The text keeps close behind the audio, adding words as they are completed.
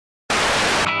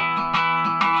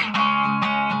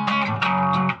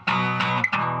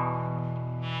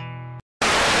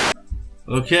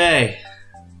Okay.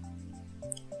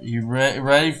 You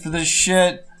ready for this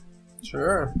shit?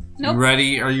 Sure. Nope.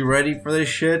 Are you ready for this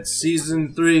shit?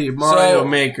 Season 3, Mario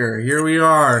Maker. Here we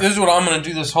are. This is what I'm gonna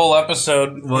do this whole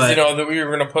episode. What? You know, that we were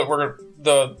gonna put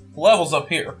the levels up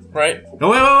here, right? Oh,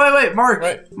 wait, Mark.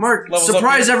 Right. Mark, Levels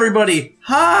surprise up here. everybody.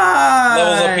 Hi.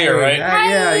 Levels up here, right?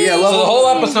 Yeah. So the whole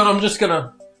episode, I'm just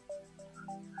gonna.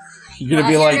 You're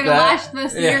gonna be like that?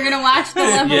 You're gonna watch the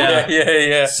level.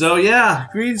 Yeah. So yeah,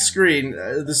 green screen.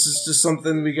 This is just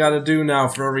something we gotta do now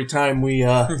for every time we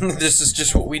This is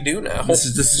just what we do now. This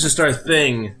is just our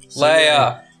thing. So,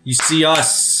 Leia. You see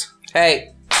us.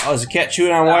 Hey. Oh, is the cat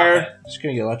chewing on wire? It's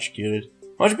gonna get electrocuted.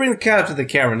 Why don't you bring the cat up to the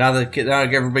camera now that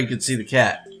everybody can see the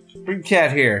cat? Bring the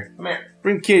cat here. Come here.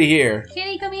 Bring Kitty here.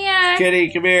 Kitty, come here.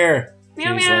 Kitty, come here.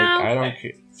 Meow, Kitty's meow. like, I don't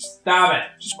care. Stop it.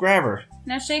 Just grab her.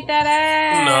 Now shake that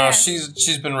ass. No,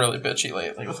 she's been really bitchy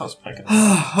lately with us picking.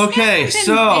 Okay,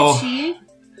 so Bitchy.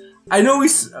 I know we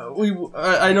sound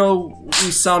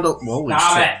a holy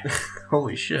Stop shit.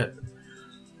 Holy shit.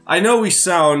 I know we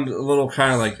sound a little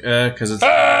kind of like because it's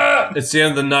the end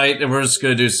of the night and we're just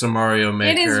gonna do some Mario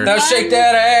Maker. It is Now shake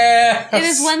that ass. It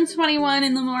is 1:21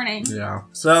 in the morning. Yeah.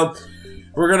 So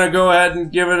we're gonna go ahead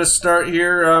and give it a start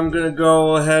here. I'm gonna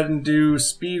go ahead and do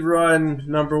speedrun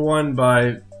number 1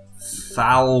 by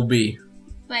Falby.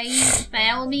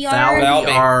 Falby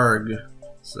Arg.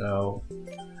 So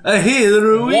here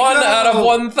we 1 go. out of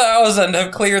 1,000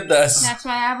 have cleared this. That's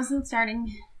why I wasn't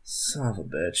starting. Son of a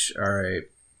bitch. Alright.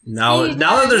 Now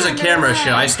that there's a camera,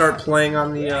 should I start playing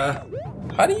on the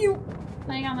How do you?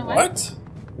 Playing on the what? What?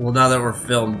 Well, now that we're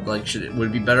filmed, like, would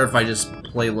it be better if I just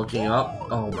play looking up?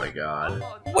 Oh my god.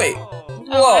 Wait. I'm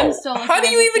Whoa. still looking How do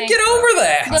at you the even thing. get over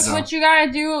that? Look, what you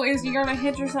gotta do is you gotta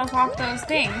hit yourself off those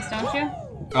things, don't you?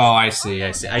 Oh, I see.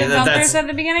 The bumpers at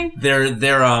the beginning? They're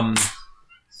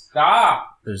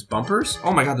Stop. there's bumpers?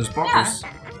 Oh my god, there's bumpers.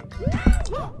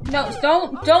 No,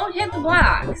 don't hit the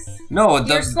blocks. No, it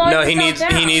You're does. slowing No, he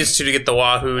yourself needs down. to get the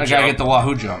Wahoo I jump. gotta get the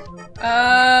Wahoo jump.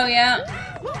 Oh, yeah.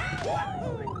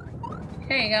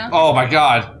 Here you go. Oh my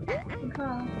god.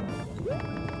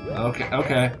 Okay.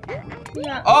 Okay.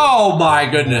 Yeah. Oh my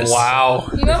goodness. Wow.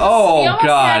 You almost, Oh, you almost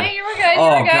God. had it. You were good.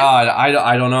 Oh god,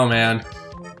 I don't know, man.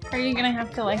 Are you gonna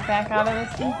have to, like, back out of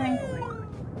this thing?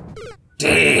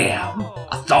 Damn.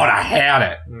 I thought I had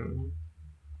it.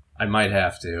 I might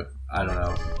have to. I don't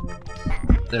know.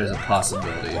 There's a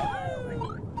possibility.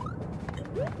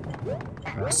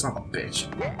 Oh, son of a bitch.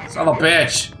 Son of a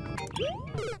bitch.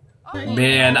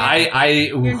 Man,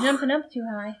 You're jumping up too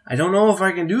high. I don't know if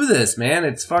I can do this, man.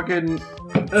 It's fucking...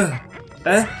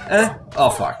 Oh,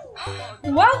 fuck.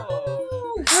 What?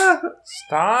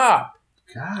 Stop.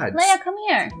 God. Leia, come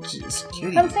here. Jeez,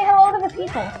 Kitty. Come say hello to the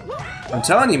people. I'm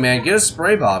telling you, man, get a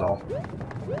spray bottle.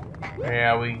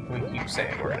 Yeah, we keep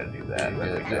saying we're gonna do that.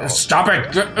 But we don't. Stop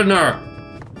it! Get in there!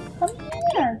 Come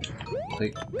here.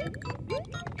 Like,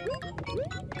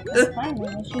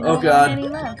 Finally, she Oh, doesn't God. have any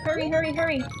left. Hurry.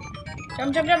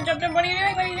 Jump. What are you doing? What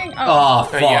are you doing? oh, No,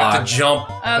 fuck. you have to jump.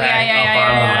 Oh, back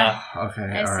yeah. up Okay, I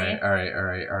see.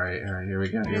 alright. Here we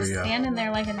go. You're standing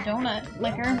there like a donut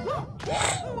licker.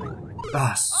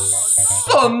 Ah,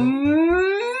 son of a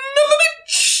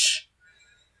bitch!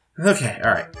 Okay,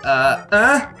 alright.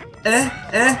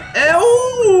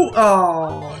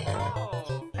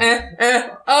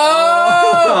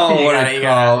 Oh, what a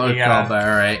call,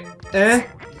 alright.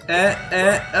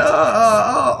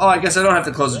 Oh, I guess I don't have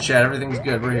to close the chat. Everything's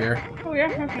good. We're here. Oh, yeah?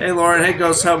 Okay. Hey, Lauren. Hey,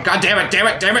 Ghost Home. God damn it.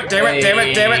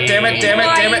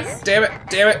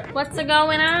 What's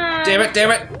going on? Damn it.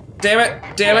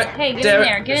 Hey, get in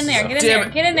there. Dude. Get in there. Damn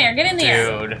it. Get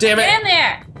in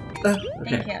there. Okay.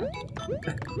 Thank you.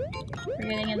 For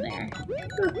getting in there.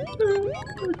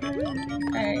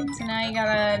 Alright, so now you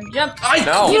gotta jump.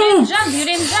 No. You didn't jump. You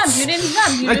just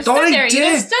stood there. You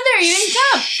just stood there. You didn't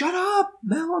jump. Shut up,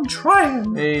 Mel. I'm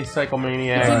trying. Hey,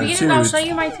 Psychomaniac. If you beat it, I'll dude. show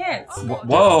you my tits.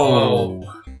 Whoa.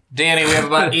 Danny, we have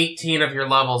about 18 of your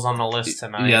levels on the list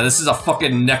tonight. Yeah, this is a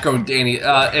fucking Neko Danny.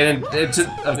 And it's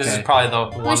okay. This is probably the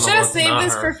one. We should have saved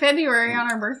this for February on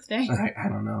our birthday. I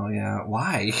don't know. Yeah,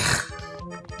 why?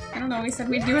 I don't know. We said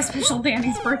we'd do a special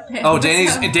Danny's birthday. Oh,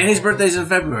 Danny's birthday's in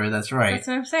February. That's right. That's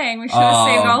what I'm saying. We should have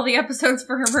saved all the episodes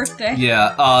for her birthday.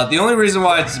 Yeah. The only reason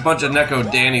why it's a bunch of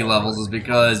Neko Danny levels is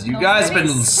because you guys have been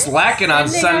slacking on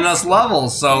sending us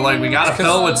levels. So like we gotta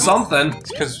fill it with something.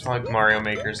 It's because like Mario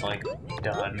Maker's like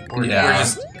done. Yeah.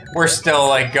 We're still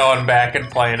like going back and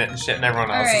playing it and shit, and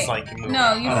everyone else is like, moving.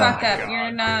 No, you Oh fucked my up. God.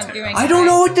 You're not doing. I don't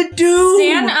know what to do.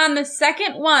 Stand on the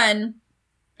second one,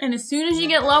 and as soon as you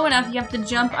get low enough, you have to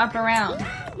jump up around.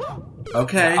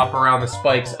 Okay. Up around the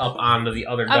spikes, up onto the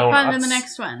other Up donuts. onto the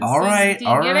next one. All right. Do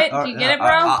you get it? Do you get it,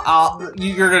 bro?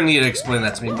 You're gonna need to explain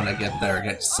that to me when I get there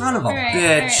again. Son of a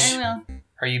bitch. Alright, I will.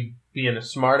 Are you being a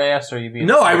smartass or are you being...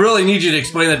 No, I really need you to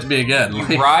explain that to me again. You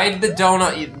ride the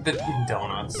donut... The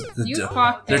donuts. You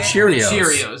fucked They're it. Cheerios.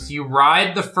 Cheerios. You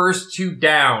ride the first 2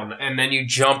 down, and then you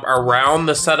jump around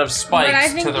the set of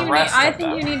spikes to the rest I of think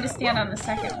them. you need to stand on the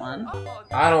second one.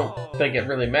 I don't think it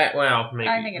really matters. Well, maybe.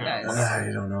 I think it does.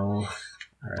 I don't know.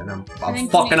 Alright, I'm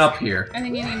think fucking you- up here. I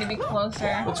think you need to be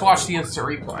closer. Let's watch the instant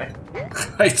replay.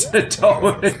 I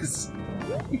don't.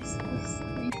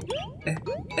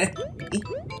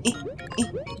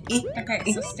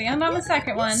 Okay, so stand on the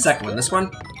second one. Second one, this one?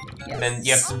 Yes. And then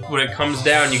you have to, when it comes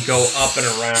down, you go up and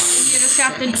around. You just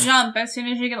have to jump as soon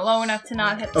as you get low enough to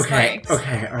not hit the spikes.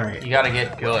 Okay, alright. You gotta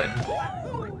get good.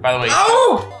 By the way,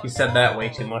 Oh! you said that way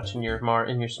too much in your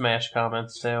Smash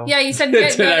comments too. Yeah, you said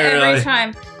get Did good I every really?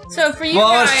 time. So for you Well,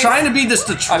 I guys, was trying to be this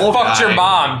the I troll fucked guy. your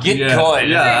mom. Get good.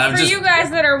 Yeah, I'm for just... you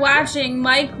guys that are watching,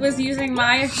 Mike was using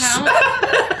my account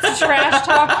to trash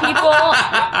talk people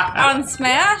on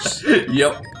Smash,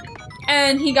 Yep.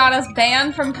 and he got us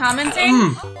banned from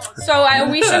commenting. So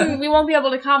we won't be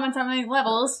able to comment on any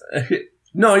levels.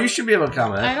 No, you should be able to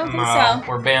comment. I don't think No, so.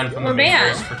 we're banned from We're the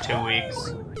banned. Miiverse for 2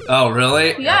 weeks. Oh,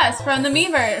 really? Yes, from the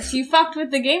Miiverse. You fucked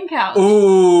with the game count.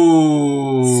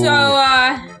 Ooh.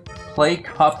 So, Play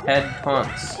Cuphead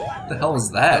cunts. What the hell is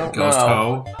I that, don't Ghost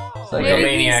know. Ho? It's like a maybe,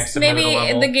 maniac maybe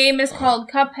level. the game is called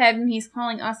Cuphead and he's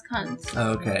calling us cunts.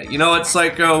 Okay. You know what,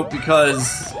 Psycho?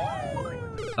 Because...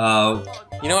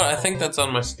 You know what? I think that's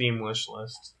on my Steam wish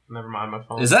list. Never mind, my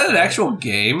phone. is that an actual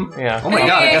game? Yeah. Oh my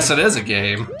god, I guess it is a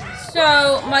game.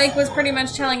 So, Mike was pretty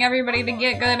much telling everybody to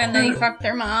get good and then he fucked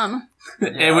their mom.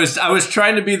 I was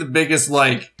trying to be the biggest,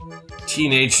 like,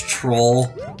 teenage troll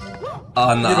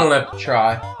on the... You don't have to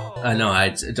try. I know,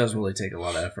 it does really take a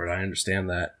lot of effort, I understand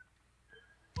that.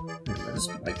 This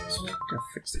mic, gotta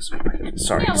fix this mic.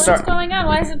 Sorry, Yeah, what's sorry. going on?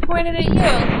 Why is it pointed at you?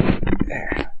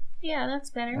 There. Yeah, that's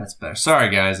better. That's better. Sorry,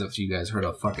 guys, if you guys heard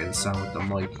a fucking sound with the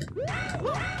mic.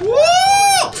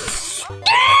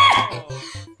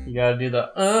 You gotta do the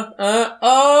oh.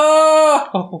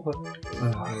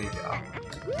 There we go.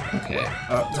 Okay.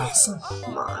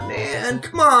 Come on, man.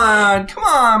 Come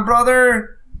on,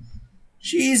 brother.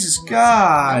 Jesus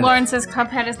God. Lauren says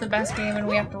Cuphead is the best game and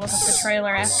we have to look up the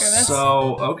trailer after this.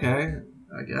 So, okay.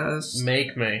 I guess.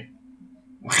 Make me.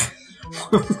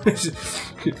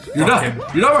 You're not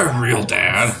my real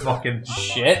dad. Fucking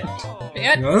shit. Bitch.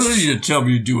 I don't need you to tell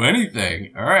me to do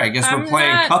anything. Alright, I guess we're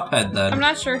playing Cuphead then. I'm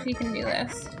not sure if you can do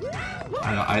this.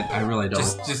 I really don't.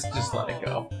 Just let it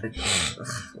go.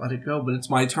 Let it go, but it's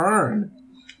my turn.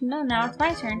 No, now it's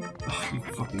my turn. Oh, you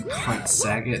fucking cunt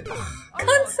Saget.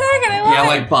 Cunt Saget, I love Yeah, it.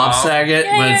 like Bob Saget,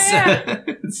 Yeah, but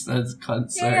it says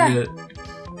cunt Yeah, Saget.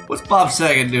 What's Bob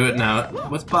Saget doing now?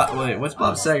 What's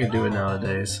Bob Saget doing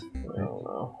nowadays? I don't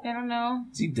know. I don't know.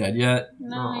 Is he dead yet?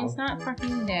 No, he's not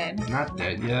fucking dead. He's not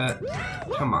dead yet.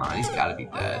 Come on, he's gotta be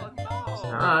dead. It's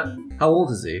not. How old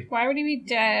is he? Why would he be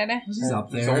dead? He's up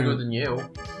there. He's older than you.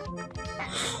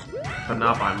 But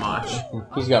not by much.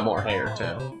 He's got more hair,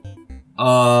 too.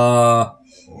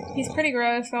 He's pretty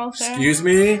gross also. Excuse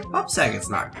me? Bob Saget's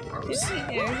not Yes, gross.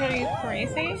 he is. Are you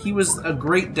crazy? He was a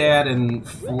great dad in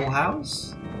Full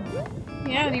House.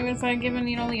 Yeah, and he was giving,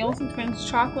 the Olsen twins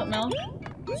chocolate milk.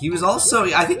 He was also,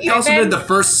 I think he I also bet- did the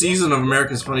first season of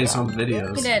America's Funniest Home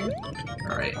Videos. He did.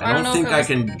 Alright, I I don't don't know think if it I was-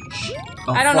 can...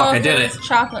 Oh, I don't fuck, know I if did it it. was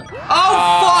chocolate. Oh, fuck!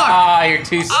 Ah, you're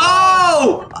too slow.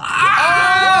 Oh!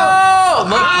 Oh!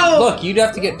 Ow! Look, you'd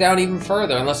have to get down even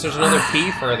further, unless there's another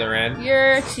P further in.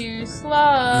 You're too slow.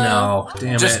 No,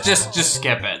 damn it. Just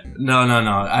skip it. No.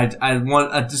 I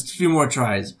want just a few more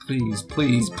tries. Please.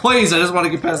 I just want to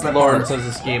get past that Lauren part. says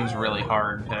this game's really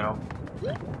hard, too.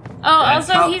 Oh,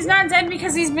 also, how- he's not dead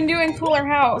because he's been doing Fuller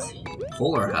House.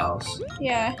 Fuller House.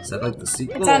 Yeah. Is that like the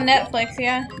sequel? It's on Netflix,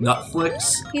 yeah.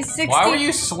 Netflix? He's 60. Why were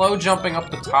you slow jumping up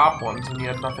the top ones when you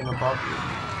had nothing above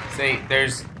you? Say,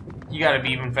 you gotta be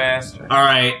even faster.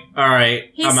 Alright.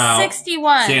 He's I'm out.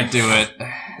 61. Can't do it.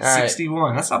 Alright.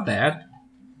 61. That's not bad.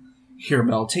 Here,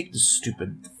 Mel, take the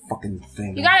stupid fucking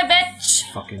thing. You got it,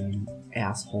 bitch. Fucking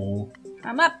asshole.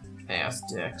 I'm up. Ass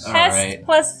dicks. All Test right.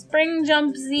 plus spring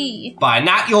jump Z. Bye.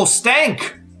 Not your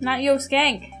stank! Not yo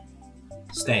skank.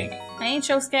 Stank. I ain't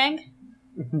yo skank.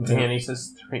 Danny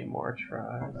says 3 more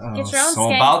tries. Oh, Get your own so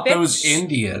skank, about bitch. those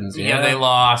Indians, Yeah, they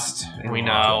lost. They We lost.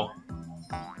 know.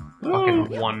 Fucking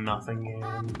 1-0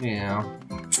 game. Yeah.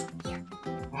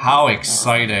 How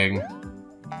exciting.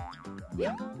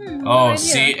 Oh, idea.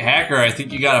 see, Hacker, I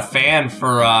think you got a fan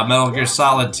for Metal Gear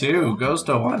Solid 2.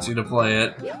 Ghosto wants you to play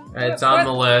it. It's on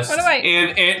the list. What do I?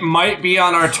 And it might be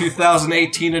on our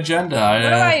 2018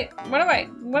 agenda. What do I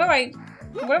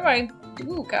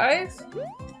do, guys?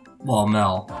 Well,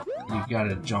 Mel, you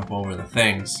gotta jump over the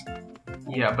things.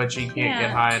 Yeah, but you can't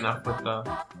get high enough with the...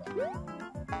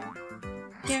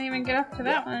 Can't even get up to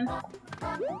that one.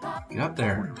 Get up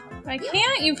there. I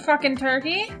can't, you fucking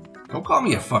turkey. Don't call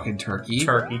me a fucking turkey.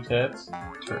 Turkey tits.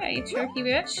 Yeah, you turkey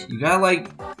bitch. You gotta, like,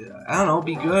 I don't know,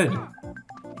 be good.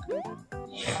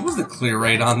 What was the clear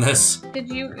rate on this? Did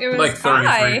you? It was Like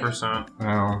high. 33%.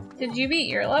 Oh. Did you beat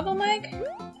your level, Mike?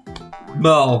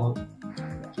 No.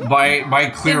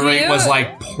 My clear Did rate you- was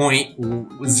like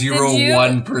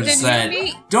 0.01%. Did you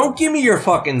beat- Don't give me your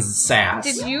fucking sass.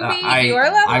 Did you beat your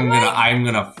level, I'm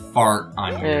gonna fart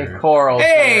on Hey, you. Coral.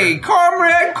 Hey,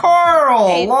 Comrade Coral!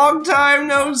 Hey. Long time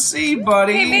no see,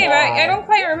 buddy. Hey, babe, I don't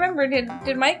quite remember.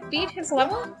 Did Mike beat his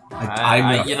level?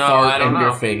 I'm gonna you know, fart I don't in your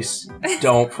know. face.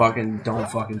 Don't fucking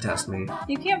test me.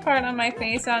 You can't fart on my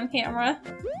face on camera.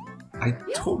 I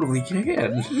totally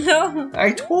can. No.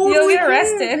 I totally You'll get can.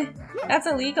 arrested. That's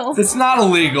illegal. It's not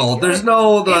illegal. There's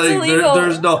no, illegal.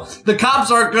 there's no. The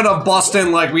cops aren't gonna bust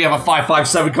in like we have a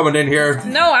 557 coming in here.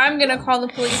 No, I'm gonna call the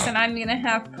police and I'm gonna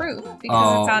have proof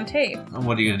because it's on tape.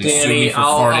 What are you gonna do? Sue me Danny, for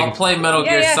I'll farting? play Metal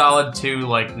Gear Yeah. Solid 2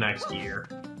 like next year.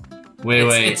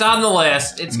 Wait. It's on the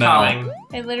list. It's Mel. coming.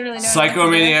 I literally don't.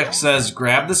 Psychomaniac says,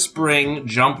 grab the spring,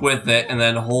 jump with it, and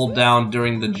then hold down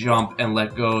during the jump and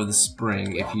let go of the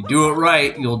spring. If you do it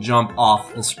right, you'll jump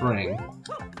off the spring.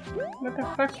 What the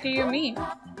fuck do you mean?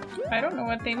 I don't know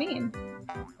what they mean.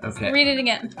 Okay. Read it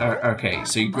again. Okay,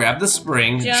 so you grab the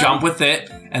spring, Jump. jump with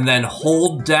it, and then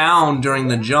hold down during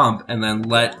the jump, and then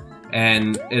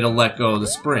it'll let go of the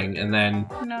spring, and then...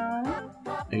 No.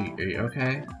 Are you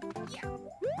okay?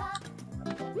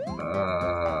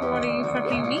 What do you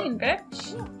fucking mean,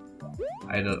 bitch?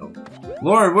 I don't know.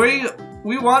 Lord,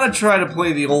 we want to try to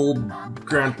play the old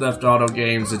Grand Theft Auto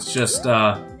games. It's just,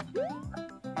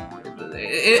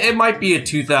 it might be a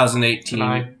 2018 Can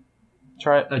I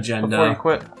try it agenda. before you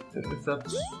quit? If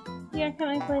that's... Yeah, can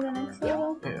I play the next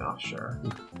level? Yeah, sure.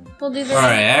 We'll do the. All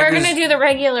right, we're Hackers- gonna do the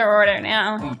regular order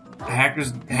now.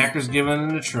 Hackers giving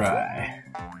it a try.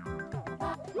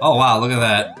 Oh wow, look at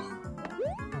that.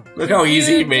 Look how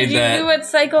easy he made Did you that. do what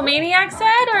Psychomaniac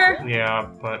said, or? Yeah,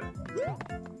 but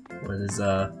What is,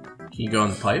 can you go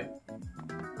in the pipe?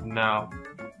 no.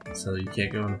 So you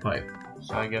can't go in the pipe.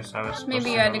 So I guess I was supposed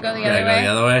Maybe you had to go the You gotta other go way. the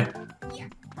other way?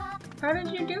 How did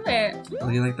you do it? Look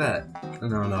like that.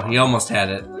 No, he almost had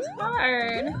it. It was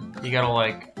hard. You gotta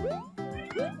like...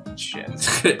 Shit.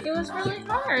 It was really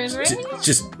hard, right?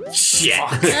 Just shit.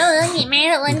 Oh, he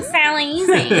made it look so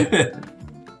easy.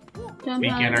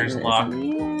 Beginner's luck.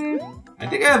 I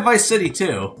think I have Vice City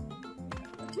too.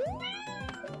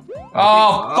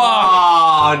 Oh,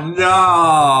 fuck! Oh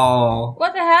no!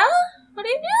 What the hell? What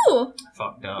did you do?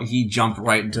 Fucked up. He jumped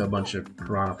right into a bunch of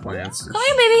piranha plants. Come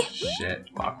here, baby. Shit.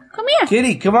 Fuck. Come here.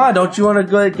 Kitty, come on! Don't you want to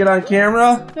go get on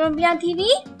camera? You want to be on TV?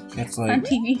 It's On like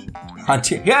TV.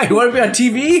 yeah. You want to be on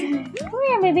TV? Come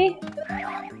here, baby.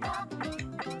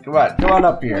 Come on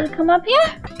up You here. want to come up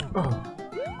here? Oh,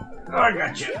 I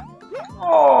got you.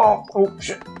 Oh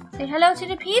shit. Say hello to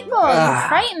the people. Ah. You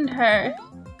frightened her.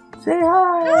 Say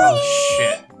hi. Oh,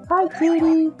 shit. Hi,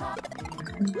 Kitty.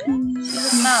 She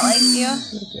does not like you.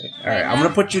 Okay. All right, I'm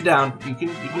gonna put you down. You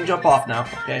can jump off now.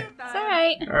 Okay. It's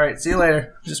alright. All right. See you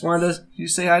later. Just wanted to you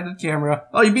say hi to the camera.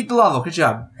 Oh, you beat the level. Good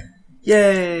job.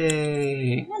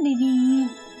 Yay. Hi, baby.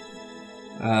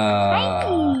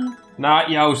 Hi.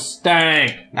 Not yo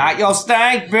stank. Not your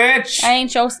stank, bitch. I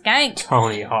ain't your skank.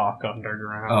 Tony Hawk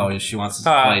Underground. Oh, she wants us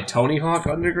to play Tony Hawk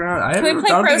Underground. Can we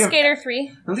play Pro Skater 3?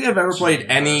 I don't think I've ever played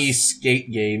any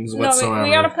skate games whatsoever. No,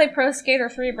 we gotta play Pro Skater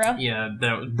 3, bro. Yeah,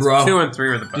 Bro. 2 and 3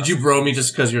 were the best. Did you bro me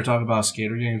just because you were talking about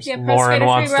skater games? Yeah, Pro Lauren Skater 3,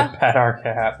 wants bro. to pet our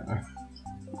cat.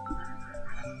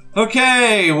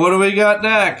 Okay, what do we got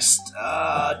next?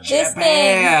 This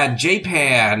Japan.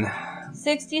 Japan.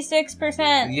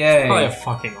 66%. Yay. Probably a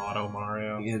fucking Auto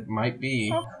Mario. It might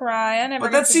be. I'll cry. I never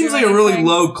But get that to seems do like a really anything.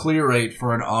 low clear rate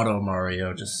for an auto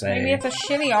Mario, just saying. Maybe it's a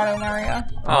shitty Auto Mario.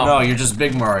 Oh, No, you're just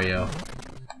big Mario.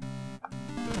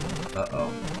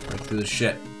 Uh-oh. Right through the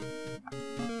shit.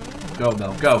 Go,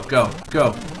 Mel. Go. I'm going.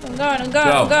 Go, I'm Mel,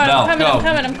 coming. go.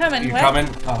 I'm coming. You What? coming?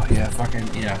 Oh, yeah, fucking,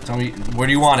 yeah. Tell me, where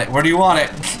do you want it? Where do you want it?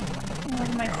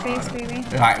 Oh, my face, baby.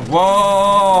 Alright,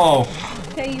 whoa!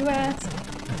 Okay, you asked.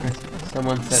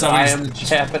 someone said Somebody's- I am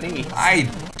Japanese. I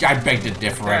beg to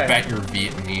differ. I Right. bet you're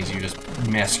Vietnamese. You're just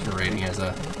masquerading as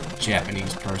a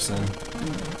Japanese person.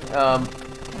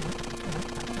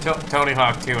 Tony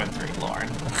Hawk 2 and 3, Lauren.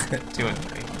 2 and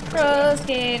 3. Pro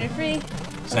Skater 3.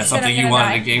 Is that something you want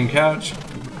on a game couch? I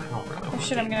don't really. Oh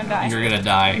shit, I'm gonna die. You're gonna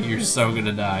die. You're so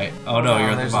gonna die. Oh no, Oh, you're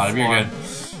at the there's bottom. a You're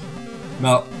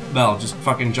floor. good. Mel, just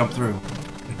fucking jump through.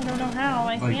 I don't know how.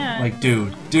 I can't. Like,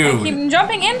 dude. I keep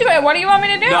jumping into it. What do you want me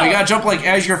to do? No, you gotta jump like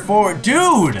as you're forward,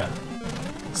 dude.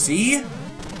 See?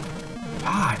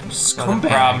 God, you So scumbag. the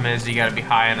problem is you gotta be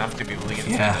high enough to be able to get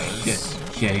Yeah, through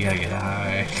those. yeah, you gotta get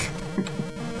high.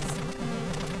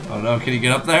 Oh no, can you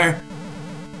get up there?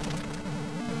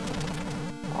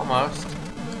 Almost.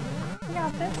 I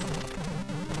got this.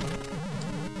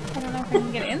 I don't know if I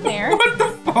can get in there. What the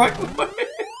fuck?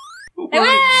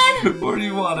 I win! Where do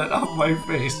you want it? On my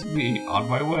face. Me. On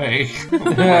my way.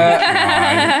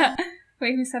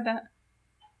 Wait, who said that?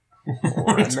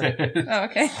 God. Oh,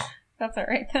 okay. That's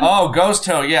alright then. Oh, Ghost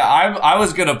Town. Yeah, I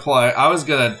was gonna play.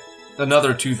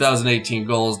 Another 2018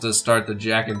 goal is to start the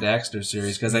Jack and Daxter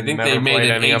series because I think Never they made played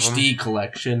an any of HD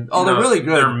collection. Oh, they're really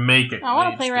good. They're making. I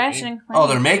want to play HD. Ratchet and Clank. Oh,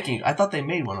 they're making. I thought they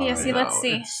made one Yeah, already. see, let's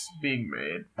see. It's being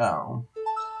made. Oh.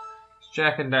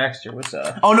 Jack and Daxter was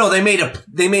Oh no, they made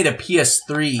a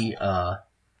PS3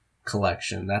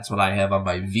 collection. That's what I have on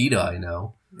my Vita. I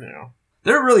know. Yeah.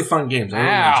 They're really fun games. I really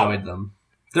Ow. enjoyed them.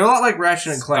 They're a lot like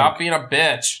Ratchet and Clank. Stop being a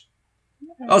bitch.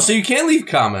 Oh, so you can leave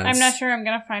comments. I'm not sure I'm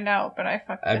gonna find out, but I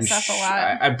fucked this up a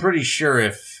lot. I'm pretty sure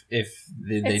if they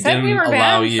It said didn't we were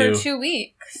allow banned you. for 2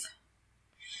 weeks.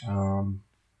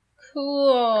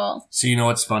 Cool. So you know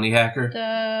what's funny, Hacker?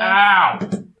 Ow!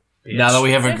 Now that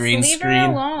we have a Just green leave her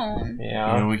screen, alone.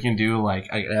 Yeah. you know, we can do like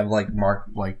I have like Mark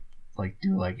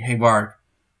do like, hey Mark,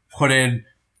 put in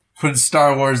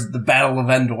Star Wars: The Battle of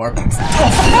Endor.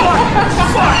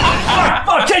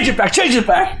 Oh, change it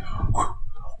back.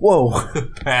 Whoa.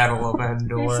 Battle of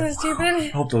Endor. You're so I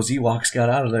stupid. hope those Ewoks got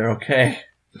out of there okay.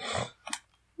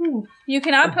 You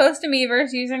cannot post a Miiverse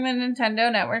using the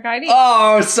Nintendo Network ID.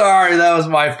 Oh, sorry, that was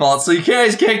my fault. So you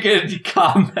guys can't get any You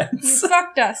comments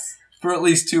fucked us. for at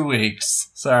least 2 weeks.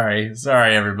 Sorry,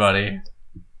 everybody.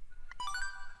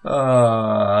 Look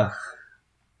at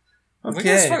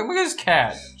Okay. this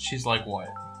cat. She's like what?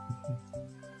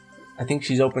 I think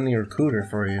she's opening her cooter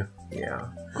for you. Yeah.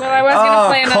 Well, I was gonna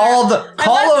play another.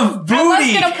 Call of I was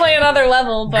Booty. gonna play another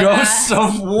level, but Ghosts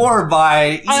of War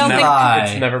by I don't think- Eli.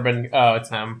 It's never been. Oh, it's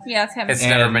him. yeah, it's him. It's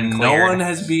never And been no cleared. one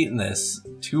has beaten this.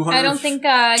 200, I don't think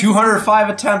 205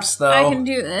 attempts though. I can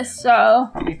do this. So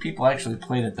How many people actually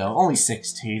played it though? Only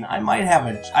 16. I might have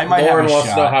a Lauren wants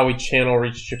to know shot. how we channel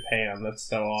reach Japan. That's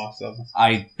so awesome.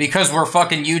 Because we're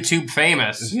fucking YouTube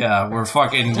famous. Yeah, we're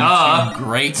fucking Duh. YouTube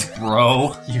great,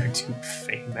 bro. YouTube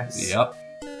famous. Yep.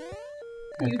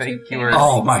 I think YouTube you were.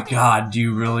 Oh my god, do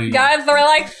you really guys, they're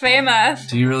like famous.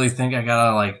 do you really think I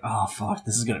gotta like, oh fuck,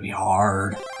 this is gonna be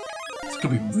hard. It's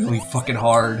gonna be really fucking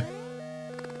hard.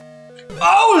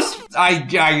 Oh,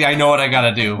 I know what I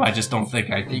gotta do. I just don't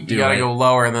think I can You do gotta it. go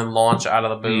lower and then launch out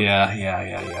of the boot. Yeah.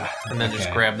 And then just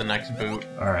Okay. grab the next boot.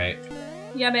 Alright.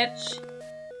 Yeah, bitch.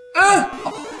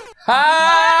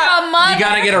 Ah! You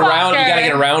gotta get around. You motherfucker. gotta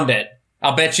get around it.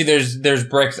 I'll bet you there's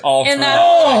bricks all In through. the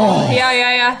Oh!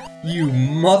 yeah. You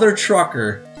mother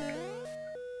trucker.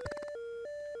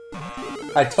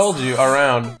 I told you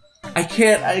around. I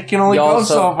can only Y'all go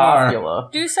so far. popular.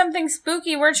 Do something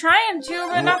spooky. We're trying to,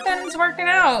 but nothing's working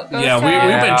out. Yeah, Ghost we've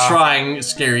Town. been trying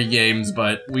scary games,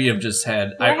 but we have just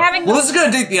had. We're having well, this is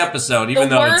gonna date the episode, even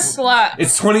the though worst luck.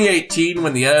 it's 2018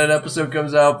 when the edited episode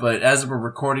comes out. But as we're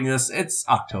recording this, it's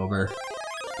October.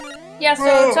 Yeah,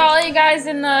 so to all you guys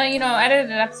in the,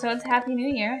 edited episodes, Happy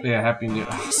New Year. Yeah, Happy New.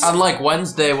 Unlike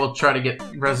Wednesday, we'll try to get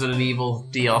Resident Evil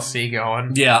DLC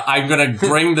going. Yeah, I'm gonna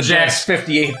bring the Jack's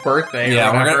 58th birthday. Yeah,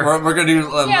 or whatever. we're gonna do.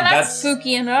 Yeah, that's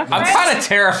spooky enough, I'm right? kind of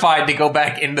terrified to go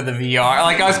back into the VR.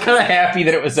 Like, I was kind of happy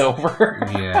that it was over.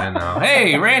 Yeah, no.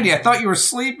 Hey, Randy, I thought you were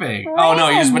sleeping. Oh no,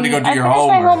 you just went to go do your I finished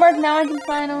homework. my homework, now I can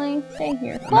finally stay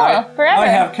here. Cool, Now forever. I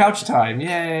have couch time.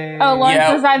 Yay! Oh, long Yeah.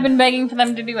 because I've been begging for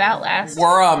them to do Outlast.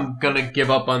 We're gonna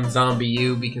give up on Zombie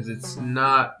U because it's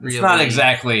not really. It's not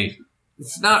exactly.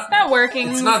 It's not. It's not working.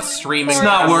 It's not streaming. It's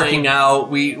not friendly. working out.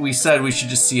 We said we should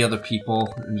just see other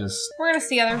people and just. We're gonna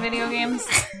see other video games.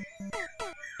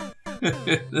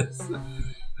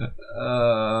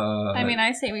 I mean,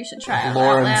 I say we should try out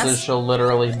Lauren Outlast. says she'll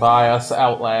literally buy us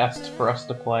Outlast for us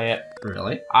to play it.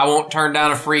 Really? I won't turn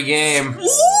down a free game.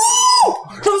 Ooh!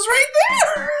 It was right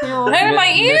there! You're right in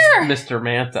my ear! Mr.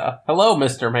 Manta. Hello,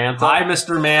 Mr. Manta. Hi,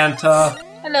 Mr. Manta.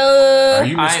 Hello! Are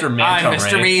you Mr. Manta? I'm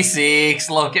Mr. Ray? Meeseeks.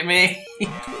 Look at me.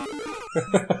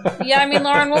 Yeah, I mean,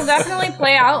 Lauren, we'll definitely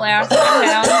play Outlast.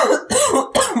 I'm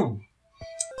down.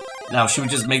 Now, should we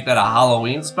just make that a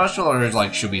Halloween special, or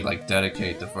like should we like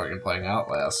dedicate to fucking playing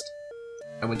Outlast?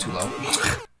 I went too low.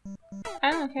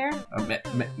 I don't care.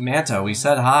 Manta, we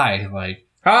said hi. Like,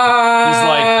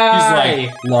 Hi! he's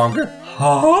like, longer.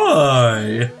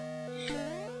 Hi.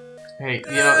 Hey,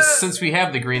 you know, since we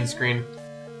have the green screen,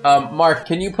 Mark,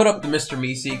 can you put up the Mr.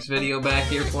 Meeseeks video back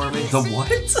here for me? The what?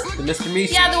 The Mr.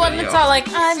 Meeseeks Yeah, the one video. that's all like,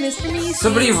 I'm Mr. Meeseeks.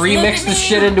 Somebody look remixed at this me."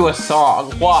 shit into a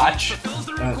song. Watch. You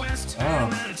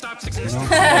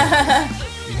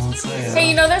don't say. Hey,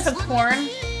 you know there's a porn?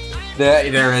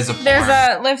 There is a There's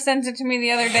a Liv sent it to me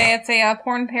the other day. It's a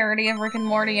porn parody of Rick and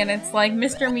Morty, and it's like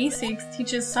Mr. Meeseeks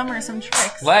teaches Summer some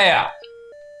tricks. Leia.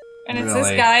 And it's this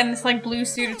Really? guy in this like blue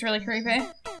suit. It's really creepy.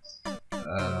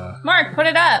 Mark, put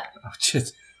it up. Oh,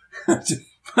 just.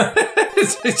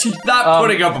 She's not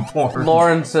putting up a porn.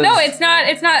 Lauren says. No, it's not.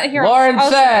 It's not here. Lauren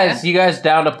I'll show says, you. "You guys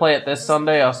down to play it this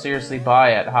Sunday? I'll seriously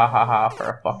buy it. Ha ha ha! For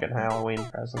a fucking Halloween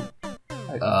present."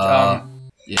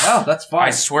 Yeah, that's fine.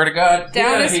 I swear to God.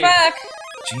 Down as fuck.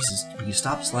 Jesus, will you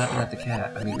stop slapping at the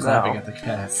cat? I mean, clapping at the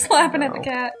cat. Slapping at the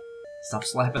cat. Stop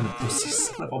slapping the pussy.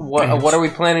 Son of a What bitch. are we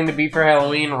planning to be for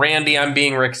Halloween? Randy, I'm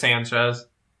being Rick Sanchez.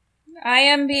 I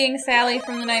am being Sally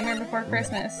from The Nightmare Before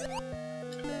Christmas.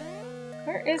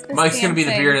 Where is this? Mike's damn gonna be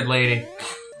the thing? bearded lady.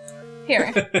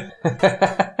 Here.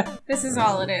 This is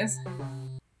all it is.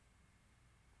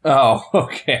 Oh,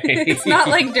 okay. It's not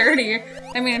like dirty.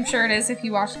 I mean, I'm sure it is if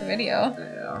you watch the video.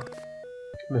 Yeah.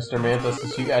 Mr. Manta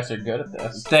says you guys are good at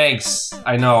this. Thanks.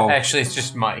 I know. Actually, it's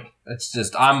just Mike. It's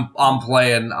just I'm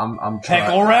playing. I'm trying.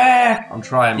 Pickle rack. I'm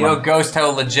trying. You know, my- Ghost, how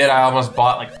legit I almost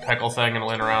bought like a pickle thing and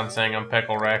went around saying I'm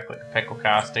pickle rack, like a pickle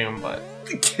costume, but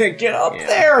I can't get up Yeah.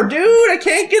 there, dude. I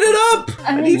can't get it up.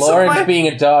 I need Lauren's some. being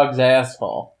a dog's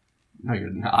asshole. No,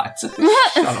 you're not. Shut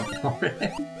up,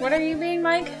 Lauren. What are you being,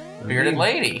 Mike? Bearded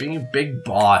lady. Being a big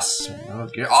boss.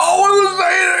 Okay. Oh, what was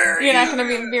I there? You're not gonna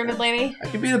be the bearded lady? I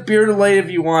can be the bearded lady if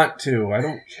you want to. I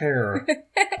don't care.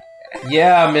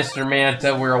 Yeah, Mr.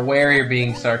 Manta, we're aware you're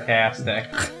being sarcastic.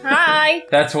 Hi!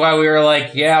 That's why we were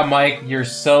like, yeah, Mike, you're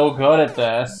so good at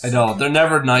this. I know. They're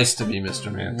never nice to me,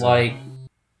 Mr. Manta. Like,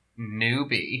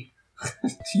 newbie.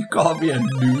 You call me a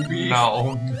newbie?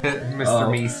 No, Mr. Oh.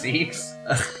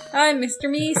 Meeseeks. I'm Mr.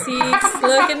 Meeseeks.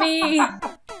 Look at me.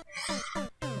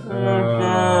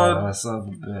 Oh, son of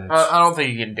a bitch. I don't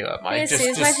think you can do it, Mike. This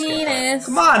is my skip it. penis.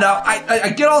 Come on now. I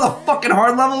get all the fucking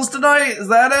hard levels tonight? Is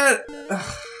that it?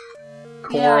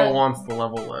 Coral Yeah. wants the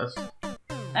level list.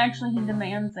 Actually, he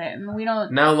demands it, and we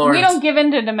don't. Now, Lauren. We don't give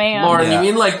in to demand. Lauren, Yeah. you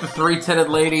mean like the three-titted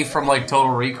lady from like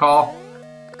Total Recall?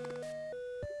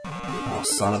 Oh,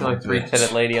 son That's of the a only three-titted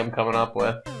bitch. lady I'm coming up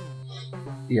with.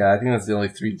 Yeah, I think that's the only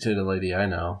three-titted lady I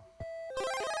know.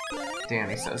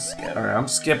 Danny says skip. Alright, I'm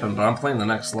skipping, but I'm playing the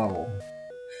next level.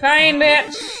 Fine,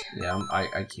 bitch. Yeah,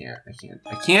 I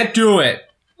can't do it!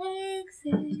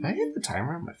 Did I hit the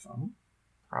timer on my phone?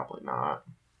 Probably not.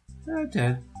 Yeah, I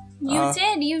did.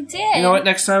 You did. You know what?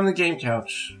 Next time the game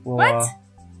couch. We'll, What?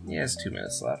 Yeah, it's 2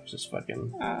 minutes left. Just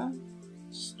fucking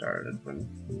started when,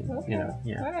 you know,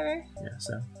 yeah. Whatever. Yeah,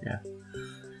 so, yeah.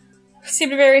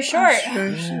 Seemed very short.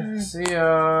 See Who ya.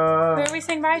 are we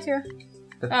saying bye to?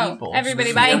 The Oh, people. everybody, This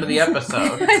is bye. the end of the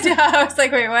episode. I was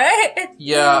like, wait, what?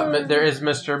 Yeah, there is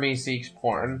Mr. Meeseeks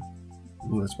porn.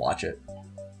 Ooh, let's watch it.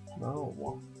 No,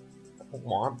 I don't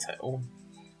want to.